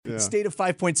State of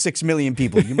 5.6 million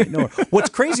people. You might know her. What's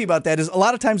crazy about that is a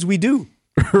lot of times we do.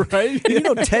 Right? You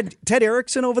know Ted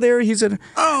Erickson over there? He's an...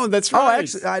 Oh, that's right. Oh,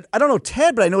 actually, I don't know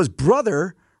Ted, but I know his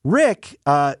brother, Rick.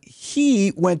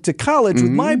 He went to college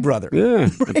with my brother. Yeah. Right?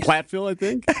 In Platteville, I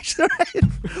think. Actually,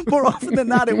 right. More often than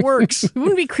not, it works. It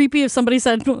wouldn't be creepy if somebody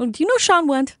said, do you know Shawn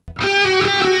Wendt?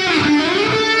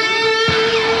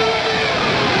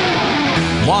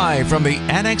 Live from the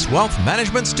Annex Wealth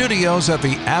Management Studios at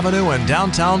the Avenue in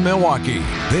downtown Milwaukee,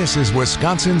 this is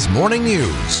Wisconsin's Morning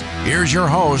News. Here's your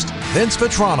host, Vince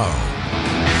Vitrano.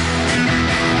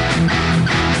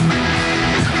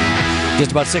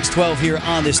 Just about 6:12 here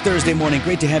on this Thursday morning.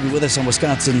 Great to have you with us on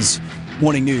Wisconsin's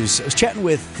Morning News. I was chatting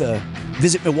with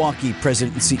Visit Milwaukee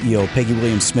President and CEO Peggy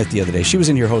Williams-Smith the other day. She was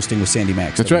in here hosting with Sandy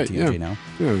Max. That's right, WTMJ now.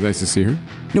 Yeah, nice to see her. You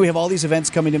know, we have all these events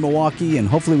coming to Milwaukee, and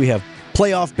hopefully we have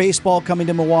playoff baseball coming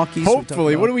to Milwaukee.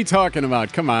 Hopefully. What are we talking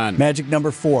about? Come on. Magic number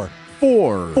 4.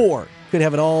 4. Could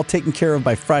have it all taken care of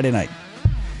by Friday night.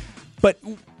 But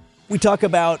we talk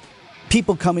about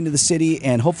people coming to the city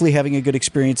and hopefully having a good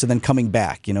experience and then coming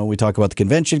back. You know, we talk about the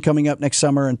convention coming up next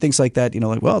summer and things like that. You know,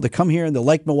 like, well, they come here and they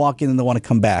like Milwaukee and then they want to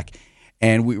come back.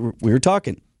 And we were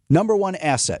talking, number one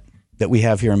asset that we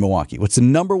have here in Milwaukee. What's the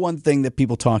number one thing that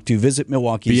people talk to? Visit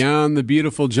Milwaukee. Beyond the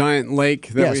beautiful giant lake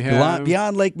that we have.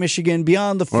 Beyond Lake Michigan,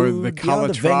 beyond the food, or the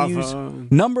beyond the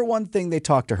venues. Number one thing they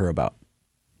talk to her about.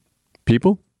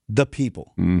 People? The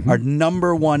people. Our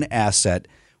number one asset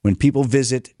when people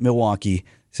visit Milwaukee,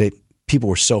 say, people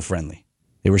were so friendly.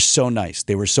 They were so nice.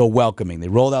 They were so welcoming. They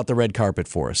rolled out the red carpet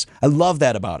for us. I love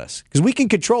that about us because we can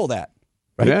control that.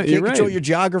 Right? Yeah, you can't control your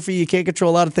geography. You can't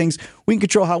control a lot of things. We can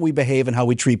control how we behave and how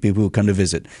we treat people who come to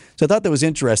visit. So I thought that was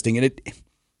interesting, and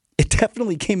it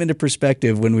definitely came into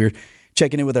perspective when we were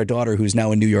checking in with our daughter, who's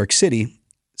now in New York City.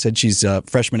 Said she's a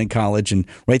freshman in college and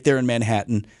right there in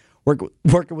Manhattan,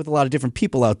 working with a lot of different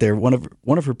people out there. One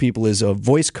of her people is a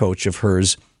voice coach of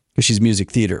hers because she's music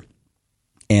theater,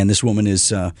 and this woman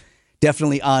is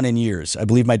definitely on in years. I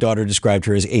believe my daughter described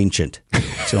her as ancient.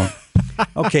 So.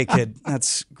 Okay, kid,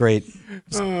 that's great.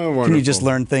 Can you just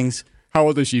learn things? How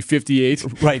old is she,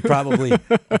 58? Right, probably.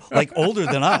 Like older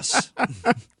than us.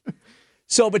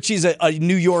 So, but she's a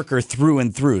New Yorker through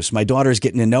and through. So my daughter's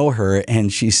getting to know her,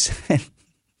 and she said,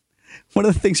 one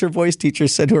of the things her voice teacher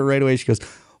said to her right away, she goes,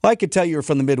 well, I could tell you were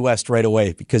from the Midwest right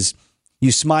away because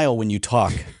you smile when you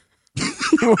talk.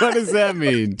 What does that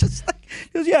mean? Just like, she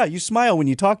goes, yeah, you smile when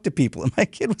you talk to people. And my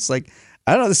kid was like,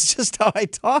 I don't know, this is just how I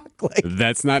talk. Like,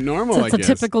 that's not normal, That's I guess.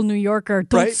 a typical New Yorker.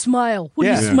 Don't smile. What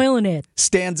are you smiling at?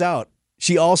 Stands out.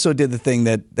 She also did the thing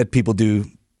that people do.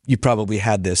 You probably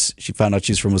had this. She found out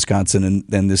she's from Wisconsin, and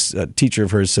then this teacher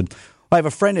of hers said, well, I have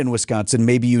a friend in Wisconsin.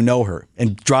 Maybe you know her,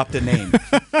 and dropped a name.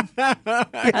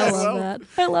 I love that.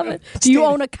 I love it. Do you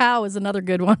own a cow is another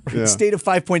good one. Yeah. State of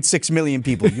 5.6 million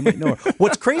people. You might know her.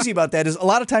 What's crazy about that is a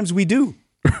lot of times we do.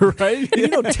 Right? You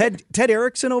know Ted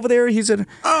Erickson over there? He's an...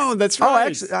 Oh, that's right. Oh,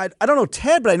 actually, I don't know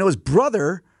Ted, but I know his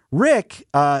brother, Rick.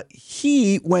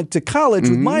 He went to college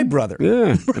with my brother.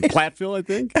 Yeah. In Platteville, I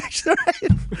think. Actually,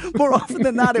 right. More often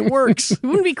than not, it works. It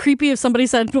wouldn't be creepy if somebody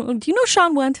said, do you know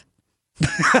Shawn Wendt?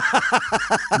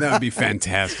 That would be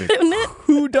fantastic.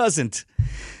 Who doesn't?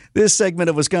 This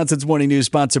segment of Wisconsin's Morning News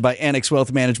sponsored by Annex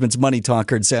Wealth Management's Money Talk,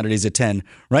 heard Saturdays at 10,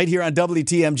 right here on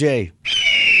WTMJ.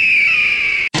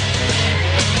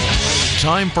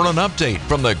 Time for an update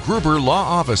from the Gruber Law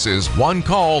Office's One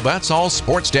Call, That's All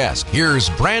Sports Desk.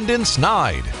 Here's Brandon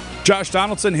Snide. Josh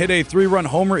Donaldson hit a 3-run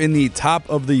homer in the top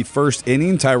of the first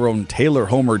inning. Tyrone Taylor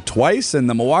homered twice, and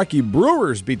the Milwaukee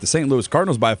Brewers beat the St. Louis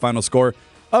Cardinals by a final score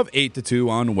of 8-2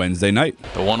 on Wednesday night.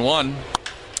 The 1-1.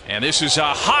 And this is a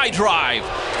high drive,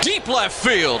 deep left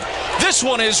field. This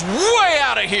one is way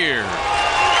out of here.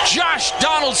 Josh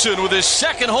Donaldson with his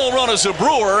second home run as a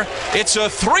Brewer. It's a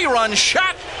 3-run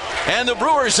shot. And the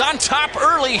Brewers on top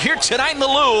early here tonight in the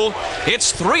Lou.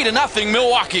 It's 3-0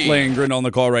 Milwaukee. Lane Grindle on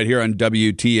the call right here on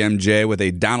WTMJ with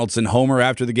a Donaldson homer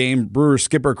after the game. Brewers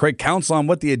skipper Craig Counsell on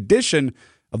what the addition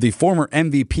of the former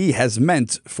MVP has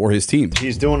meant for his team.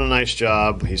 He's doing a nice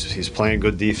job. He's playing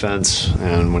good defense,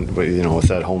 and with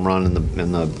that home run in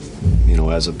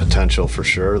the as a potential for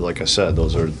sure. Like I said,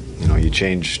 those are you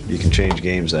can change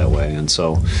games that way, and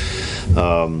so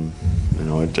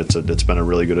it's been a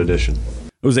really good addition.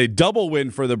 It was a double win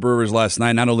for the Brewers last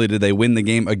night. Not only did they win the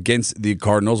game against the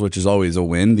Cardinals, which is always a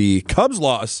win, the Cubs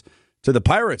lost to the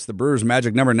Pirates. The Brewers'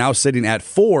 magic number now sitting at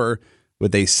 4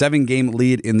 with a 7-game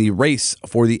lead in the race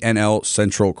for the NL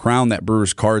Central crown. That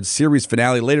Brewers-Cards series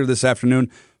finale later this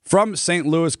afternoon from St.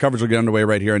 Louis. Coverage will get underway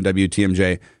right here on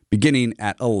WTMJ beginning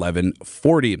at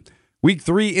 11:40. Week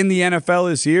 3 in the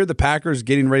NFL is here. The Packers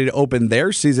getting ready to open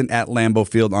their season at Lambeau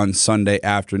Field on Sunday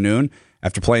afternoon.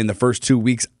 After playing the first 2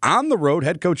 weeks on the road,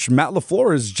 head coach Matt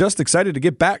LaFleur is just excited to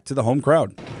get back to the home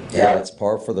crowd. Yeah, it's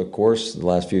par for the course the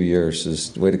last few years.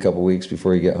 Just wait a couple weeks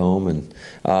before you get home, and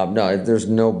no, there's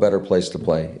no better place to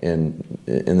play in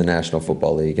the National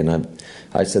Football League. And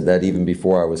I said that even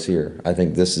before I was here. I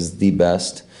think this is the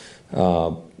best,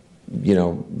 venue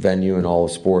in all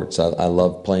of sports. I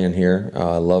love playing here.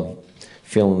 I love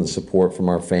feeling the support from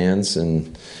our fans,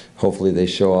 and hopefully they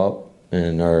show up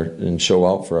and show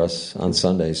out for us on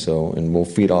Sunday. And we'll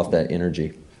feed off that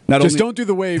energy. Don't do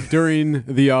the wave during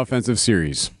the offensive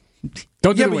series.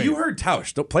 Don't do the wave. You heard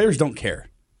Tausch. Players don't care.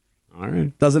 All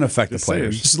right. Doesn't affect the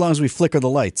players. Just as long as we flicker the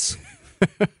lights.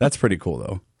 That's pretty cool,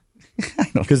 though.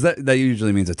 Because that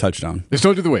usually means a touchdown. Just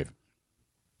don't do the wave.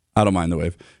 I don't mind the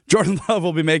wave. Jordan Love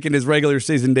will be making his regular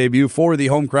season debut for the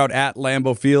home crowd at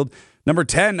Lambeau Field. Number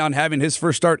 10 on having his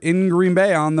first start in Green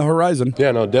Bay on the horizon. Yeah,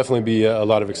 no, definitely be a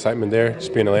lot of excitement there,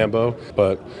 just being in Lambeau.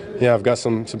 But, yeah, I've got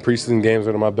some preseason games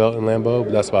under my belt in Lambeau,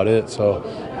 but that's about it. So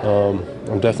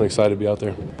I'm definitely excited to be out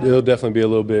there. It'll definitely be a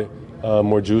little bit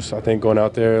more juice, I think, going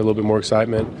out there, a little bit more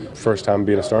excitement. First time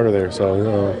being a starter there.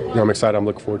 So, I'm excited. I'm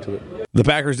looking forward to it. The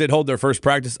Packers did hold their first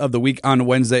practice of the week on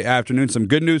Wednesday afternoon. Some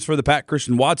good news for the Pack.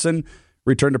 Christian Watson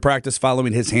returned to practice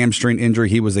following his hamstring injury.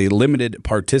 He was a limited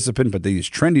participant, but he's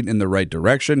trending in the right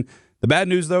direction. The bad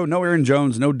news, though, no Aaron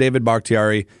Jones, no David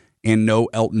Bakhtiari, and no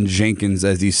Elton Jenkins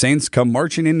as the Saints come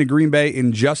marching into Green Bay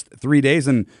in just 3 days.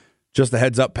 And just a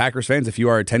heads up, Packers fans, if you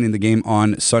are attending the game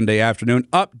on Sunday afternoon,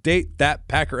 update that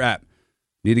Packer app.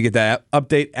 You need to get that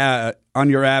update on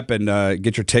your app and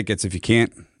get your tickets if you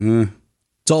can't.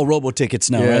 It's all robo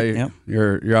tickets now, right? Yeah.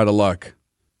 You're out of luck.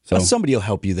 So somebody will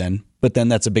help you then. But then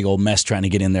that's a big old mess trying to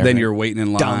get in there. Then right? you're waiting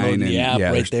in line. Downloading the app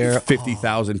right there.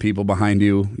 50,000 people behind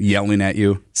you yelling at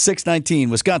you. 6:19,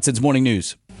 Wisconsin's Morning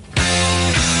News.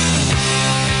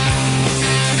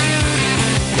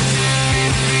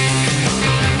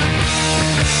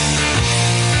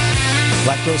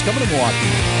 Black Crowes coming to Milwaukee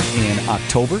in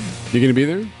October. You going to be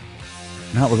there?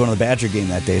 No, we're going to the Badger game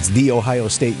that day. It's the Ohio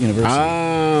State University.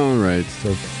 Oh, right.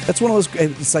 So that's one of those,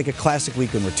 it's like a classic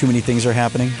weekend where too many things are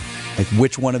happening. Like,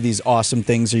 which one of these awesome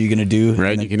things are you going to do?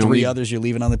 Right. And you can three others you're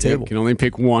leaving on the table. You can only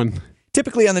pick one.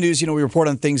 Typically on the news, we report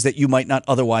on things that you might not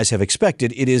otherwise have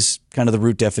expected. It is kind of the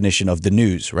root definition of the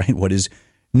news, right? What is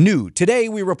new? Today,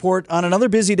 we report on another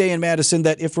busy day in Madison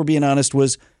that, if we're being honest,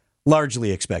 was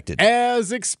largely expected.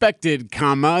 As expected,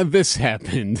 this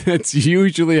happened. That's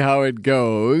usually how it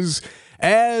goes.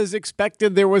 As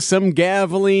expected, there was some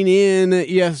gaveling in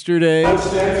yesterday. House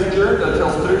stands adjourned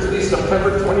until Thursday,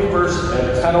 September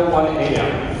 21st at 10:01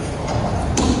 a.m.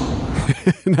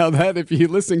 Now that, if you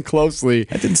listen closely...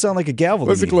 That didn't sound like a gavel.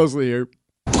 Listen closely here.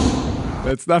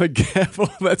 That's not a gavel.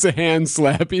 That's a hand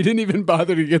slap. He didn't even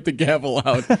bother to get the gavel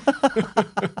out.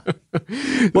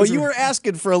 Well, you were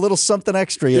asking for a little something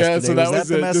extra yesterday. Yeah, so that was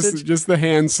the message? just the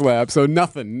hand slap. So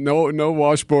nothing. No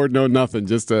washboard, no nothing.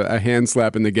 Just a hand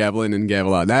slap in the gavel in and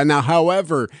gavel out. Now,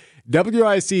 however,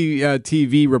 WIC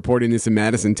TV reporting this in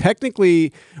Madison.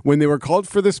 Technically, when they were called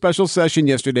for the special session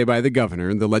yesterday by the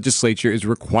governor, the legislature is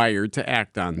required to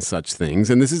act on such things.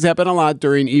 And this has happened a lot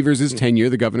during Evers' tenure.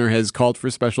 The governor has called for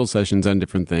special sessions on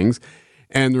different things.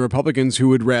 And the Republicans who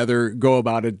would rather go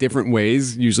about it different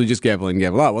ways usually just gavel in,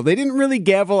 gavel out. Well, they didn't really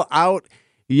gavel out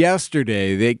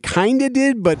yesterday. They kind of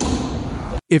did, but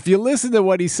if you listen to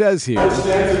what he says here. House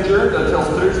stands adjourned until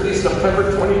Thursday, September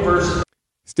 21st.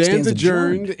 Stands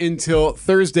adjourned until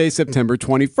Thursday, September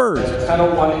 21st.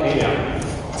 10:01 a.m.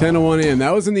 10:01 a.m.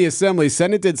 That was in the Assembly.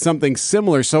 Senate did something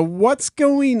similar. So what's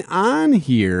going on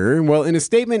here? Well, in a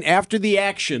statement after the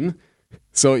action,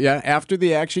 after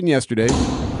the action yesterday,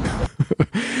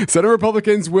 Senate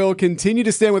Republicans will continue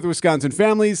to stand with Wisconsin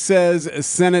families, says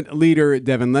Senate Leader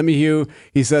Devin LeMahieu.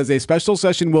 He says a special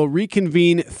session will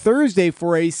reconvene Thursday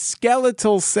for a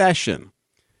skeletal session.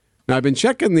 Now, I've been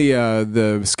checking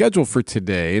the schedule for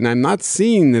today, and I'm not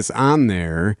seeing this on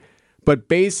there. But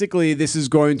basically, this is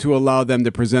going to allow them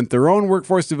to present their own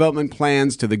workforce development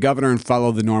plans to the governor and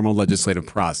follow the normal legislative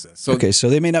process. So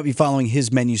they may not be following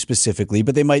his menu specifically,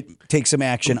 but they might take some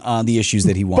action on the issues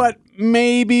that he wants.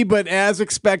 But as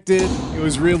expected, it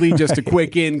was really just a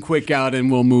quick in, quick out,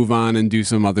 and we'll move on and do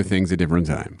some other things at a different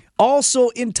time. Also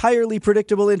entirely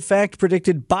predictable, in fact,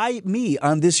 predicted by me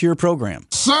on this here program.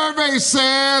 Survey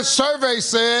said.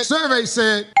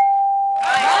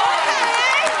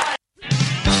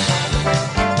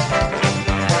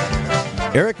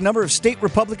 Eric, number of state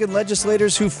Republican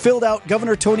legislators who filled out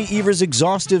Governor Tony Evers'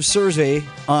 exhaustive survey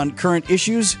on current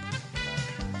issues?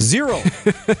 0.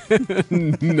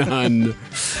 None.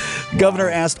 Governor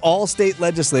asked all state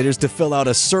legislators to fill out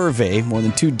a survey, more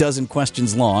than 24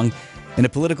 questions long, in a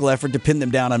political effort to pin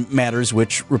them down on matters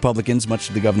which Republicans, much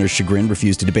to the governor's chagrin,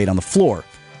 refused to debate on the floor.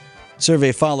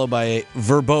 Survey followed by a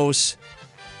verbose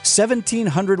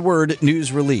 1,700-word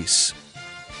news release.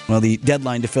 Well, the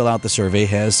deadline to fill out the survey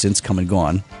has since come and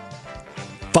gone.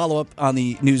 Follow-up on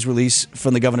the news release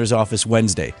from the governor's office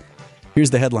Wednesday. Here's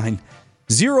the headline.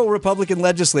 0 Republican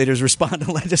legislators respond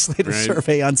to legislative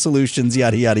survey on solutions,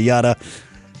 yada, yada, yada.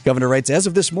 Governor writes, as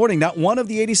of this morning, not one of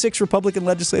the 86 Republican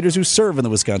legislators who serve in the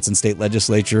Wisconsin state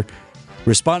legislature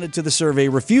responded to the survey,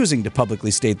 refusing to publicly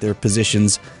state their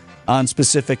positions on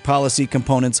specific policy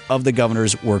components of the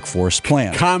governor's workforce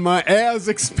plan. Comma, as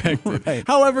expected. Right.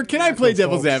 However, can I play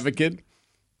devil's advocate?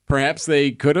 Perhaps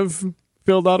they could have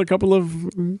filled out a couple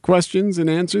of questions and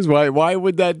answers. Why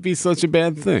would that be such a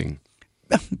bad thing?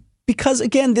 Because,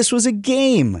 again, this was a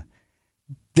game.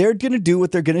 They're going to do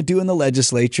what they're going to do in the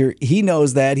legislature. He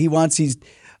knows that. He's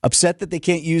upset that they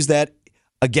can't use that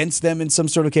against them in some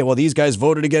sort of, okay, well, these guys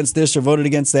voted against this or voted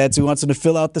against that, so he wants them to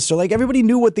fill out this. So, like, everybody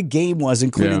knew what the game was,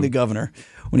 including the governor,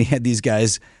 when he had these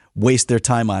guys waste their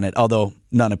time on it, although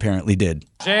none apparently did.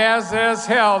 Jazz as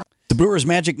hell. The Brewers'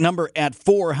 magic number at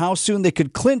 4. How soon they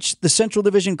could clinch the Central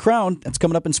Division crown? That's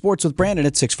coming up in sports with Brandon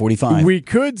at 6:45. We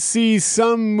could see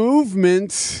some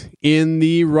movement in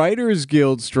the Writers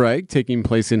Guild strike taking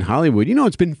place in Hollywood. You know,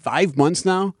 it's been 5 months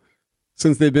now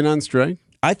since they've been on strike.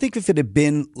 I think if it had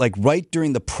been like right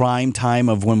during the prime time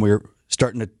of when we were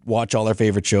starting to watch all our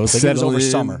favorite shows, like it was over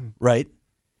summer, right?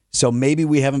 So maybe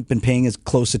we haven't been paying as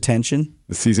close attention.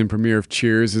 The season premiere of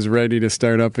Cheers is ready to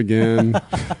start up again.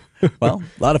 Well,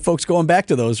 a lot of folks going back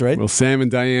to those, right? Will Sam and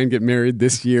Diane get married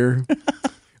this year?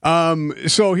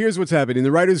 So here's what's happening.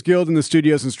 The Writers Guild and the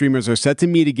studios and streamers are set to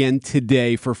meet again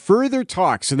today for further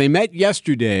talks. So they met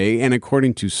yesterday, and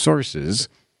according to sources,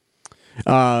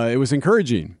 it was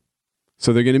encouraging.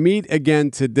 So they're going to meet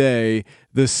again today.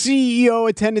 The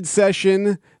CEO-attended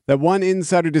session that one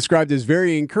insider described as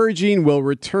very encouraging will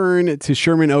return to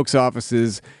Sherman Oaks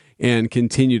offices and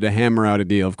continue to hammer out a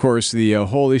deal. Of course, the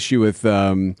whole issue with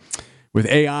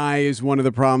AI is one of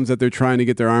the problems that they're trying to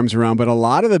get their arms around. But a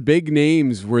lot of the big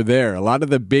names were there. A lot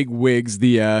of the big wigs,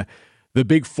 the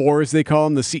big four, as they call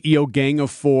them, the CEO gang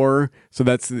of four. So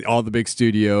that's all the big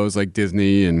studios like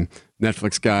Disney and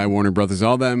Netflix guy, Warner Brothers,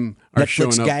 all them are showing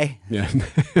up. Netflix guy. Yeah.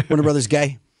 Warner Brothers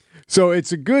guy. So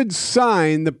it's a good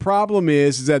sign. The problem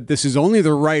is that this is only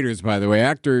the writers, by the way.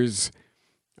 Actors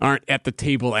aren't at the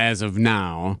table as of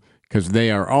now because they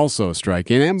are also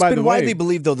striking. And by the way, widely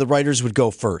believed, though, the writers would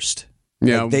go first.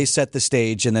 Yeah. Like they set the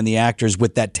stage, and then the actors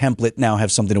with that template now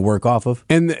have something to work off of.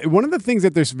 And one of the things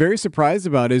that they're very surprised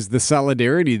about is the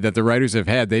solidarity that the writers have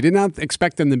had. They did not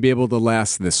expect them to be able to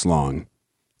last this long,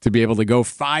 to be able to go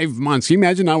 5 months. Can you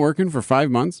imagine not working for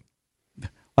 5 months?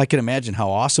 I can imagine how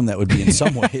awesome that would be in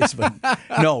some ways, but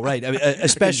no, right? I mean,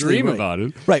 especially dream about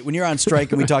it, right? When you're on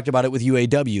strike, and we talked about it with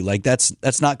UAW, like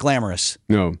that's not glamorous.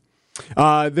 No.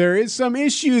 There is some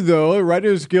issue, though.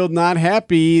 Writers Guild not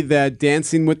happy that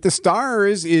Dancing with the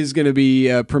Stars is going to be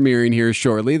premiering here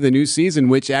shortly, the new season,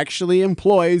 which actually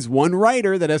employs one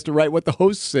writer that has to write what the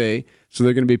hosts say. So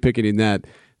they're going to be picketing that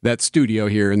studio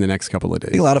here in the next couple of days.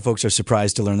 I think a lot of folks are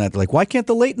surprised to learn that. They're like, why can't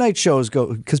the late night shows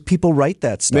go? Because people write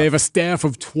that stuff. They have a staff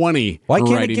of 20. Why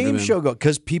can't a game show go?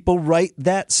 Because people write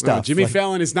that stuff. Well, Jimmy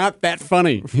Fallon is not that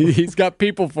funny. He's got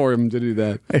people for him to do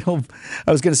that.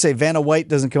 I was going to say Vanna White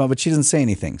doesn't come up, but she doesn't say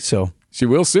anything. So she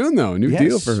will soon, though. New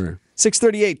deal for her.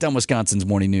 6:38 on Wisconsin's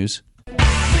Morning News.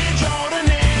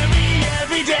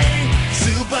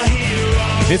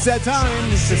 It's that time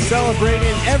to celebrate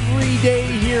an everyday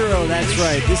hero. That's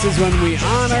right. This is when we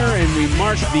honor and we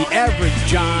mark the average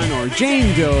John or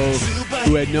Jane Doe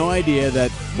who had no idea that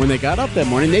when they got up that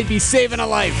morning, they'd be saving a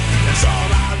life.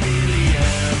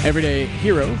 Everyday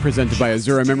Hero, presented by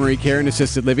Azura Memory Care and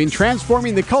Assisted Living,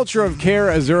 transforming the culture of care.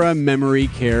 Azura Memory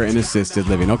Care and Assisted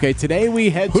Living. Okay, today we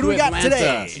head to Who do we got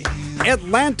Atlanta. today?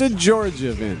 Atlanta,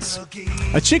 Georgia, Vince.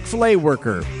 A Chick-fil-A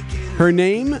worker. Her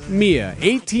name, Mia,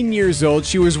 18 years old.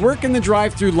 She was working the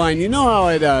drive-through line. You know how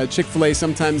at Chick-fil-A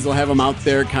sometimes they'll have them out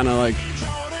there kind of like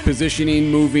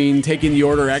positioning, moving, taking the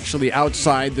order actually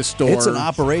outside the store. It's an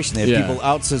operation. They have people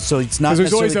outside, so it's not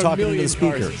necessarily talking into the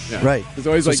speaker. Right. There's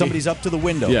always so somebody's up to the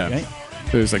window. Yeah. Right?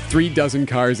 There's like 3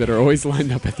 cars that are always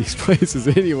lined up at these places.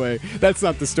 Anyway, that's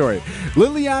not the story.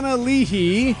 Liliana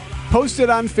Leahy posted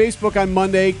on Facebook on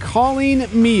Monday calling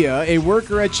Mia, a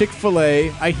worker at Chick-fil-A,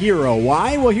 a hero.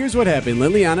 Why? Well, here's what happened.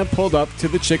 Liliana pulled up to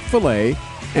the Chick-fil-A,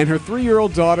 and her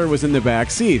 3-year-old daughter was in the back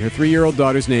seat. Her 3-year-old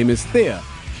daughter's name is Thea.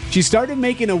 She started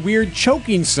making a weird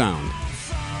choking sound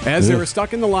as they were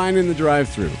stuck in the line in the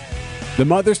drive-thru. The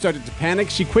mother started to panic.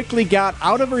 She quickly got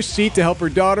out of her seat to help her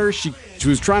daughter. She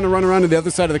was trying to run around to the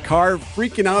other side of the car,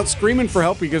 freaking out, screaming for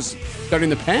help because starting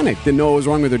to panic. Didn't know what was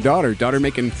wrong with her daughter. Daughter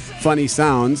making funny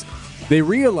sounds. They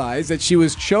realized that she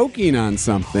was choking on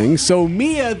something. So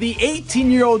Mia, the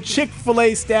 18-year-old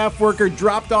Chick-fil-A staff worker,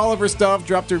 dropped all of her stuff,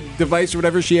 dropped her device or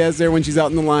whatever she has there when she's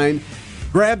out in the line,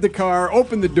 grabbed the car,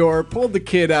 opened the door, pulled the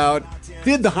kid out,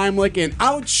 did the Heimlich, and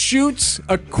out shoots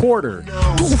a quarter.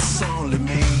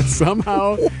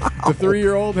 Somehow, the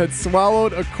 3-year-old had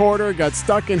swallowed a quarter, got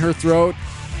stuck in her throat,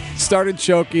 started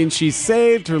choking. She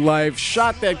saved her life,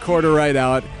 shot that quarter right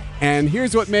out. And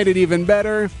here's what made it even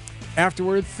better.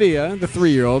 Afterward, Thea, the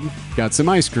 3-year-old, got some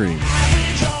ice cream.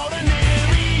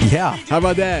 Yeah. How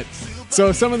about that?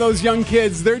 So some of those young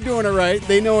kids, they're doing it right.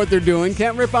 They know what they're doing.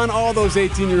 Can't rip on all those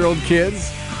 18-year-old kids.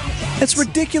 That's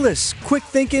ridiculous. Quick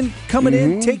thinking, coming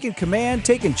in, taking command,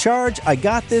 taking charge. I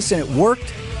got this, and it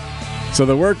worked. So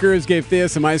the workers gave Thea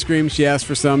some ice cream. She asked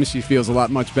for some. She feels a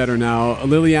lot much better now.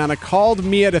 Liliana called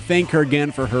Mia to thank her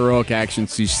again for heroic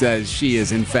actions. She says she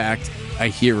is, in fact, a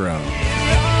hero.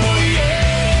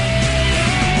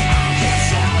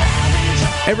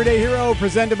 Everyday Hero,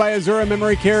 presented by Azura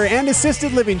Memory Care and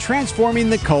Assisted Living, transforming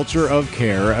the culture of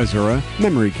care. Azura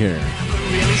Memory Care.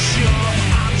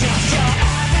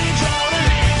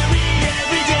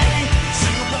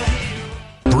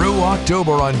 Brew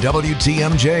October on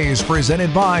WTMJ is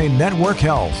presented by Network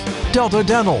Health, Delta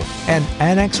Dental, and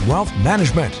Annex Wealth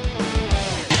Management.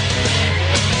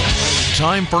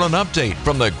 Time for an update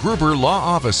from the Gruber Law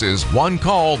Office's One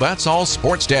Call, That's All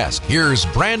Sports Desk. Here's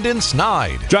Brandon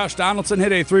Snide. Josh Donaldson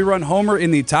hit a 3-run homer in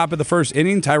the top of the first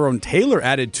inning. Tyrone Taylor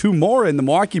added 2 more, and the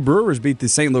Milwaukee Brewers beat the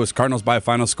St. Louis Cardinals by a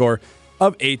final score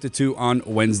of 8-2 on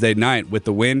Wednesday night. With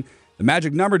the win, the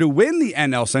magic number to win the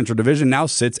NL Central Division now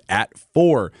sits at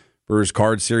 4. Brewers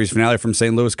Cards series finale from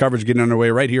St. Louis coverage getting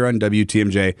underway right here on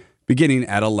WTMJ beginning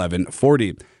at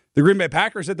 11:40. The Green Bay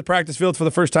Packers hit the practice field for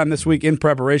the first time this week in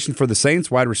preparation for the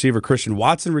Saints. Wide receiver Christian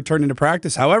Watson returning to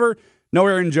practice. However, no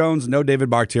Aaron Jones, no David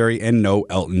Bakhtiari, and no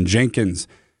Elton Jenkins.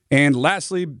 And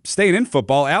lastly, staying in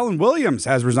football, Alan Williams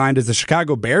has resigned as the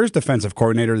Chicago Bears defensive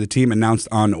coordinator. The team announced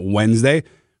on Wednesday.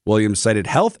 Williams cited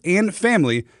health and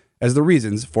family as the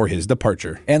reasons for his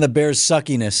departure. And the Bears'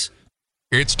 suckiness.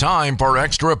 It's time for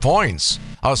Extra Points,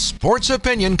 a sports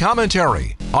opinion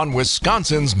commentary on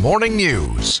Wisconsin's morning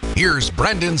news. Here's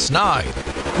Brendan Snide.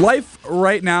 Life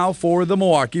right now for the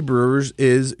Milwaukee Brewers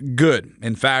is good.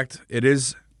 In fact, it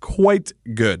is quite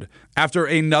good. After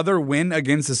another win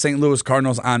against the St. Louis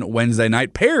Cardinals on Wednesday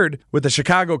night, paired with the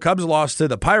Chicago Cubs loss to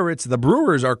the Pirates, the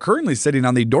Brewers are currently sitting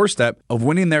on the doorstep of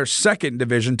winning their second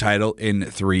division title in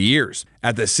 3 years.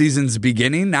 At the season's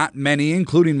beginning, not many,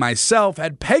 including myself,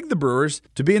 had pegged the Brewers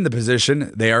to be in the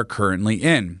position they are currently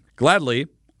in. Gladly,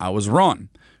 I was wrong.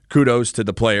 Kudos to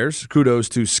the players, kudos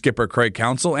to skipper Craig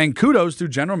Counsell, and kudos to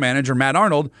general manager Matt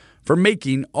Arnold for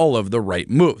making all of the right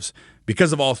moves.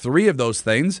 Because of all three of those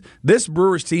things, this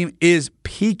Brewers team is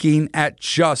peaking at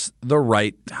just the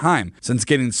right time. Since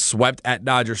getting swept at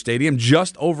Dodger Stadium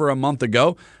just over a month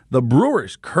ago, the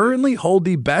Brewers currently hold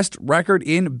the best record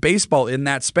in baseball in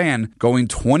that span, going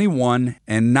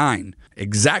 21-9.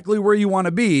 Exactly where you want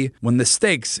to be when the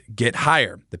stakes get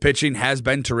higher. The pitching has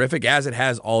been terrific, as it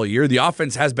has all year. The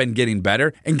offense has been getting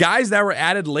better. And guys that were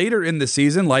added later in the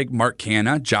season, like Mark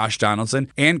Canha, Josh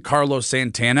Donaldson, and Carlos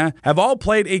Santana, have all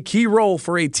played a key role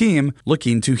for a team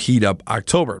looking to heat up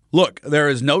October. Look, there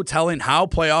is no telling how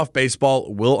playoff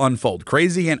baseball will unfold.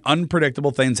 Crazy and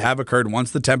unpredictable things have occurred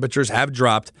once the temperatures have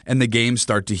dropped and the games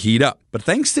start to heat up. But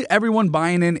thanks to everyone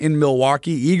buying in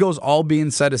Milwaukee, egos all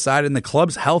being set aside, and the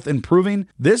club's health improving,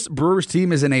 this Brewers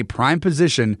team is in a prime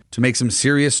position to make some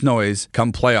serious noise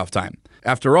come playoff time.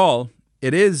 After all,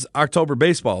 it is October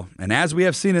baseball, and as we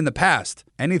have seen in the past,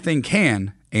 anything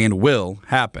can and will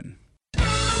happen.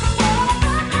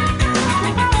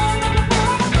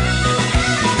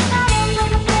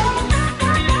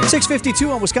 6:52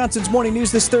 on Wisconsin's Morning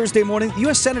News this Thursday morning. The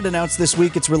U.S. Senate announced this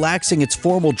week it's relaxing its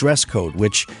formal dress code,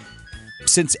 which,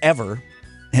 since ever,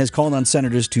 has called on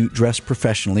senators to dress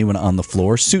professionally when on the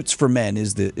floor. Suits for men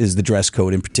is the dress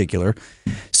code in particular.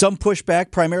 Some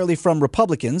pushback, primarily from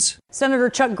Republicans. Senator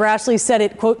Chuck Grassley said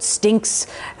it, quote, stinks.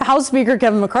 House Speaker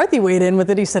Kevin McCarthy weighed in with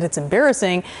it. He said it's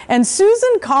embarrassing. And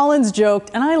Susan Collins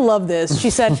joked, and I love this. She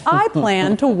said, I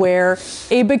plan to wear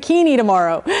a bikini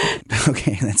tomorrow.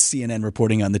 Okay, that's CNN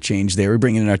reporting on the change there. We're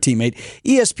bringing in our teammate,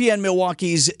 ESPN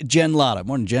Milwaukee's Jen Lada.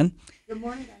 Morning, Jen. Good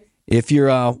morning, guys. If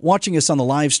you're watching us on the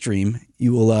live stream,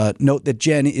 you will note that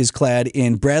Jen is clad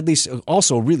in Bradley's,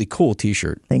 also a really cool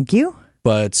T-shirt. Thank you.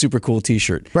 But super cool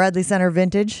T-shirt. Bradley Center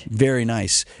vintage. Very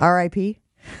nice. R.I.P.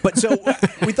 But so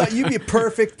we thought you'd be a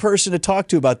perfect person to talk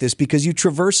to about this because you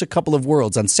traverse a couple of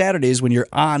worlds. On Saturdays when you're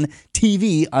on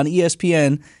TV on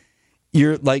ESPN,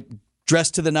 you're like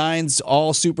dressed to the nines,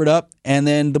 all supered up. And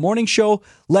then the morning show,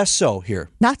 less so here.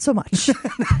 Not so much,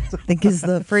 I think is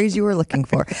the phrase you were looking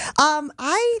for.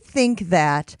 I think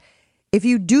that if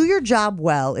you do your job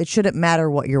well, it shouldn't matter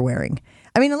what you're wearing.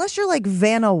 I mean, unless you're like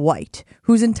Vanna White,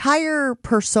 whose entire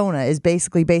persona is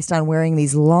basically based on wearing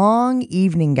these long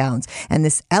evening gowns and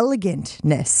this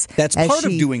elegantness. That's as part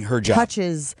of she doing her job.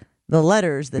 Touches the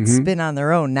letters that spin on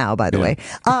their own now, by the way.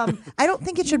 I don't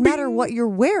think it should matter what you're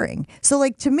wearing. So,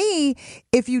 like, to me,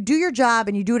 if you do your job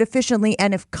and you do it efficiently,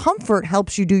 and if comfort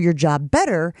helps you do your job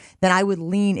better, then I would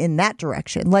lean in that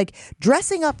direction. Like,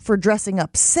 dressing up for dressing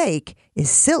up's sake is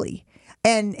silly.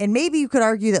 And maybe you could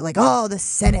argue that, like, oh, the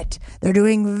Senate, they're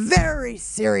doing very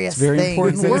serious very things.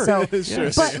 important work.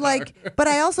 So, but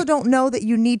I also don't know that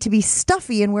you need to be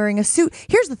stuffy in wearing a suit.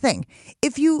 Here's the thing.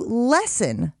 If you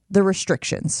lessen the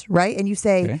restrictions, right, and you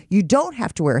say you don't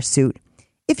have to wear a suit,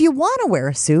 if you want to wear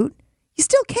a suit, you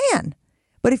still can.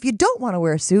 But if you don't want to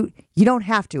wear a suit, you don't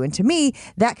have to. And to me,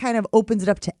 that kind of opens it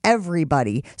up to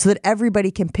everybody so that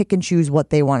everybody can pick and choose what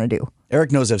they want to do.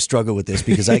 Eric knows I've struggled with this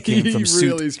because I came from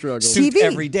suit TV.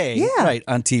 every day, right,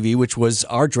 on TV, which was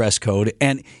our dress code.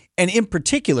 And in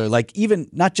particular, like even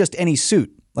not just any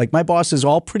suit, like my bosses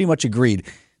all pretty much agreed.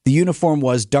 The uniform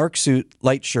was dark suit,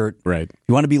 light shirt. Right.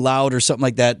 You want to be loud or something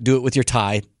like that, do it with your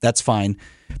tie. That's fine.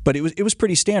 But it was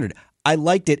pretty standard. I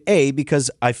liked it, A, because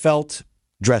I felt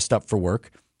dressed up for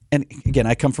work. And again,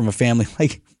 I come from a family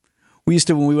like we used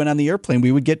to, when we went on the airplane,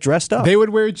 we would get dressed up. They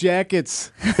would wear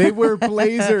jackets. They wear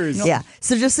blazers. Yeah.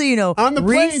 So just so you know, on the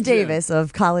Reese plane, Davis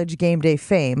of College Game Day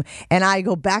fame, and I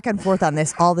go back and forth on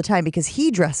this all the time because he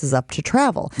dresses up to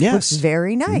travel. Yes. Looks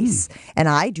very nice. And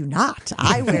I do not.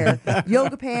 I wear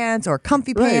yoga pants or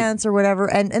comfy pants or whatever.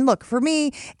 And look, for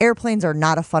me, airplanes are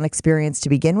not a fun experience to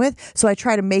begin with. So I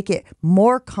try to make it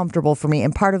more comfortable for me.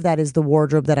 And part of that is the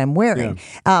wardrobe that I'm wearing.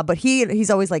 Yeah. But he's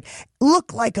always like,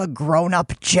 look like a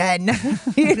grown-up Jen.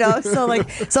 You know, so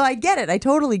I get it. I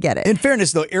totally get it. In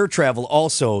fairness, though, air travel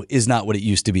also is not what it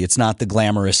used to be. It's not the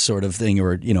glamorous sort of thing,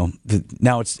 or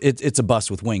now it's a bus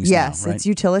with wings. Yes, now, right? It's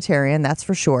utilitarian, that's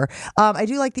for sure. I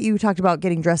do like that you talked about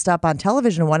getting dressed up on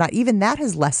television and whatnot. Even that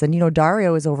has lessened. You know,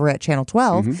 Dario is over at Channel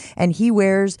 12, and he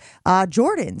wears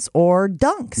Jordans or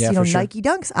Dunks. Yeah, Nike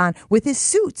Dunks on with his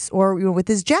suits or with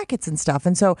his jackets and stuff.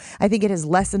 And so I think it has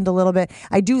lessened a little bit.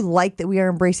 I do like that we are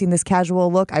embracing this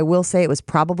casual look. I will say it was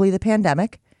probably the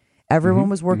pandemic. Everyone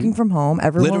was working from home.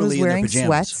 Everyone Literally was wearing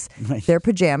sweats, their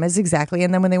pajamas, exactly.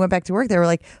 And then when they went back to work, they were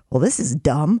like, well, this is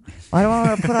dumb. Why do I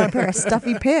want to put on a pair of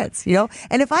stuffy pants? You know?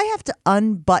 And if I have to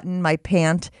unbutton my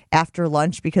pant after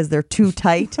lunch because they're too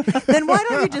tight, then why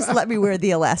don't you just let me wear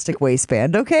the elastic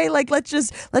waistband, okay? Like, let's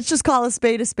just call a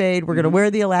spade a spade. We're going to wear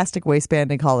the elastic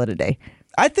waistband and call it a day.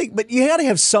 I think, but you got to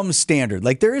have some standard.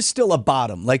 Like, there is still a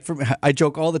bottom. Like, I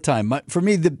joke all the time. For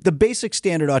me, the basic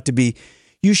standard ought to be,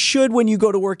 you should, when you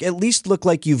go to work, at least look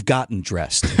like you've gotten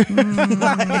dressed.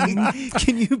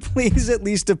 Can you please at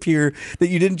least appear that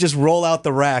you didn't just roll out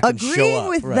the rack and show up? Agreeing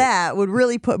with that would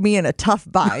really put me in a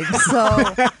tough bind.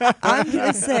 So I'm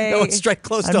going to say... No, it's strike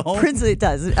close to home. It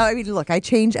does. I mean, look, I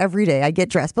change every day. I get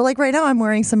dressed. But like right now, I'm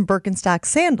wearing some Birkenstock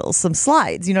sandals, some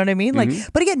slides. You know what I mean? Like,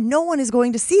 but again, no one is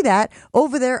going to see that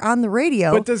over there on the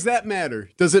radio. But does that matter?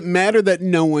 Does it matter that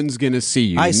no one's going to see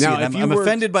you? I see it. I'm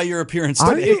offended by your appearance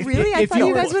Are today. you really? I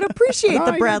thought you guys would appreciate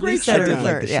the Bradley Center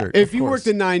shirt. shirt. If you worked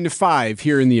a 9 to 5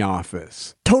 here in the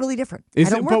office, totally different.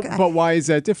 But why is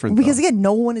that different? Because again,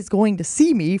 no one is going to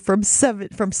see me from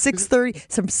 6:30, from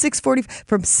 6:40,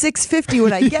 from 6:50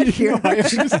 when I get here.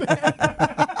 It's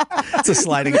a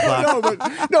sliding clock.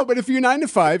 But if you're 9 to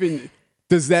 5, and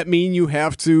does that mean you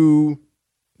have to?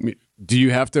 Do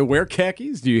you have to wear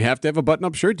khakis? Do you have to have a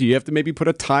button-up shirt? Do you have to maybe put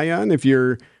a tie on if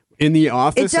you're in the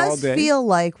office all day? It does feel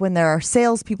like when there are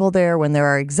salespeople there, when there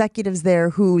are executives there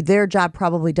who their job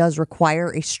probably does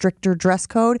require a stricter dress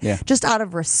code, just out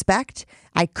of respect,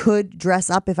 I could dress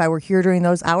up if I were here during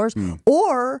those hours,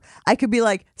 or I could be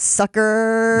like,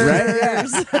 suckers. Right? Yeah.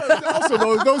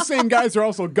 Also, those same guys are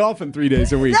also golfing 3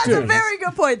 days a week, That's too. a very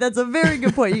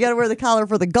good point. You got to wear the collar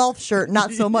for the golf shirt,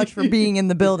 not so much for being in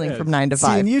the building from 9 to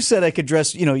 5. See, and you said I could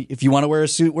dress, if you want to wear a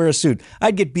suit, wear a suit.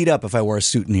 I'd get beat up if I wore a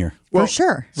suit in here. Well, for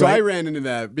sure. So I ran into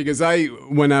that because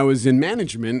when I was in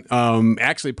management,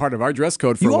 actually part of our dress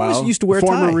code for a while, always used to wear a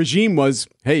former tie. regime was,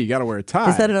 hey, you got to wear a tie.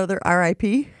 Is that another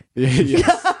RIP?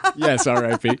 Yes. Yes,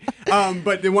 R.I.P.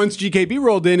 But then once GKB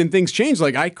rolled in and things changed,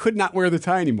 like I could not wear the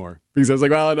tie anymore because I was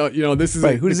like, well, I don't, this is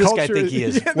Right, who does the this guy culture think he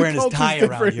is wearing his tie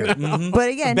around here? Mm-hmm. But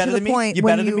again, Better to the than me? point, You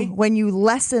better than me? when you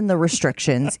lessen the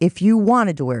restrictions, if you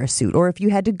wanted to wear a suit or if you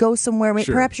had to go somewhere,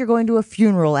 Sure. perhaps you're going to a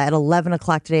funeral at 11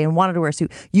 o'clock today and wanted to wear a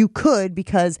suit, you could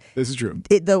because this is true.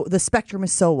 The spectrum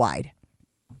is so wide.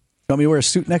 Want me to wear a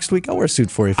suit next week? I'll wear a suit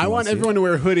for you. If you I want everyone to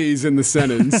wear hoodies in the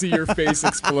Senate and see your face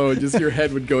explode. Just your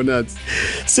head would go nuts.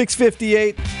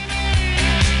 6:58.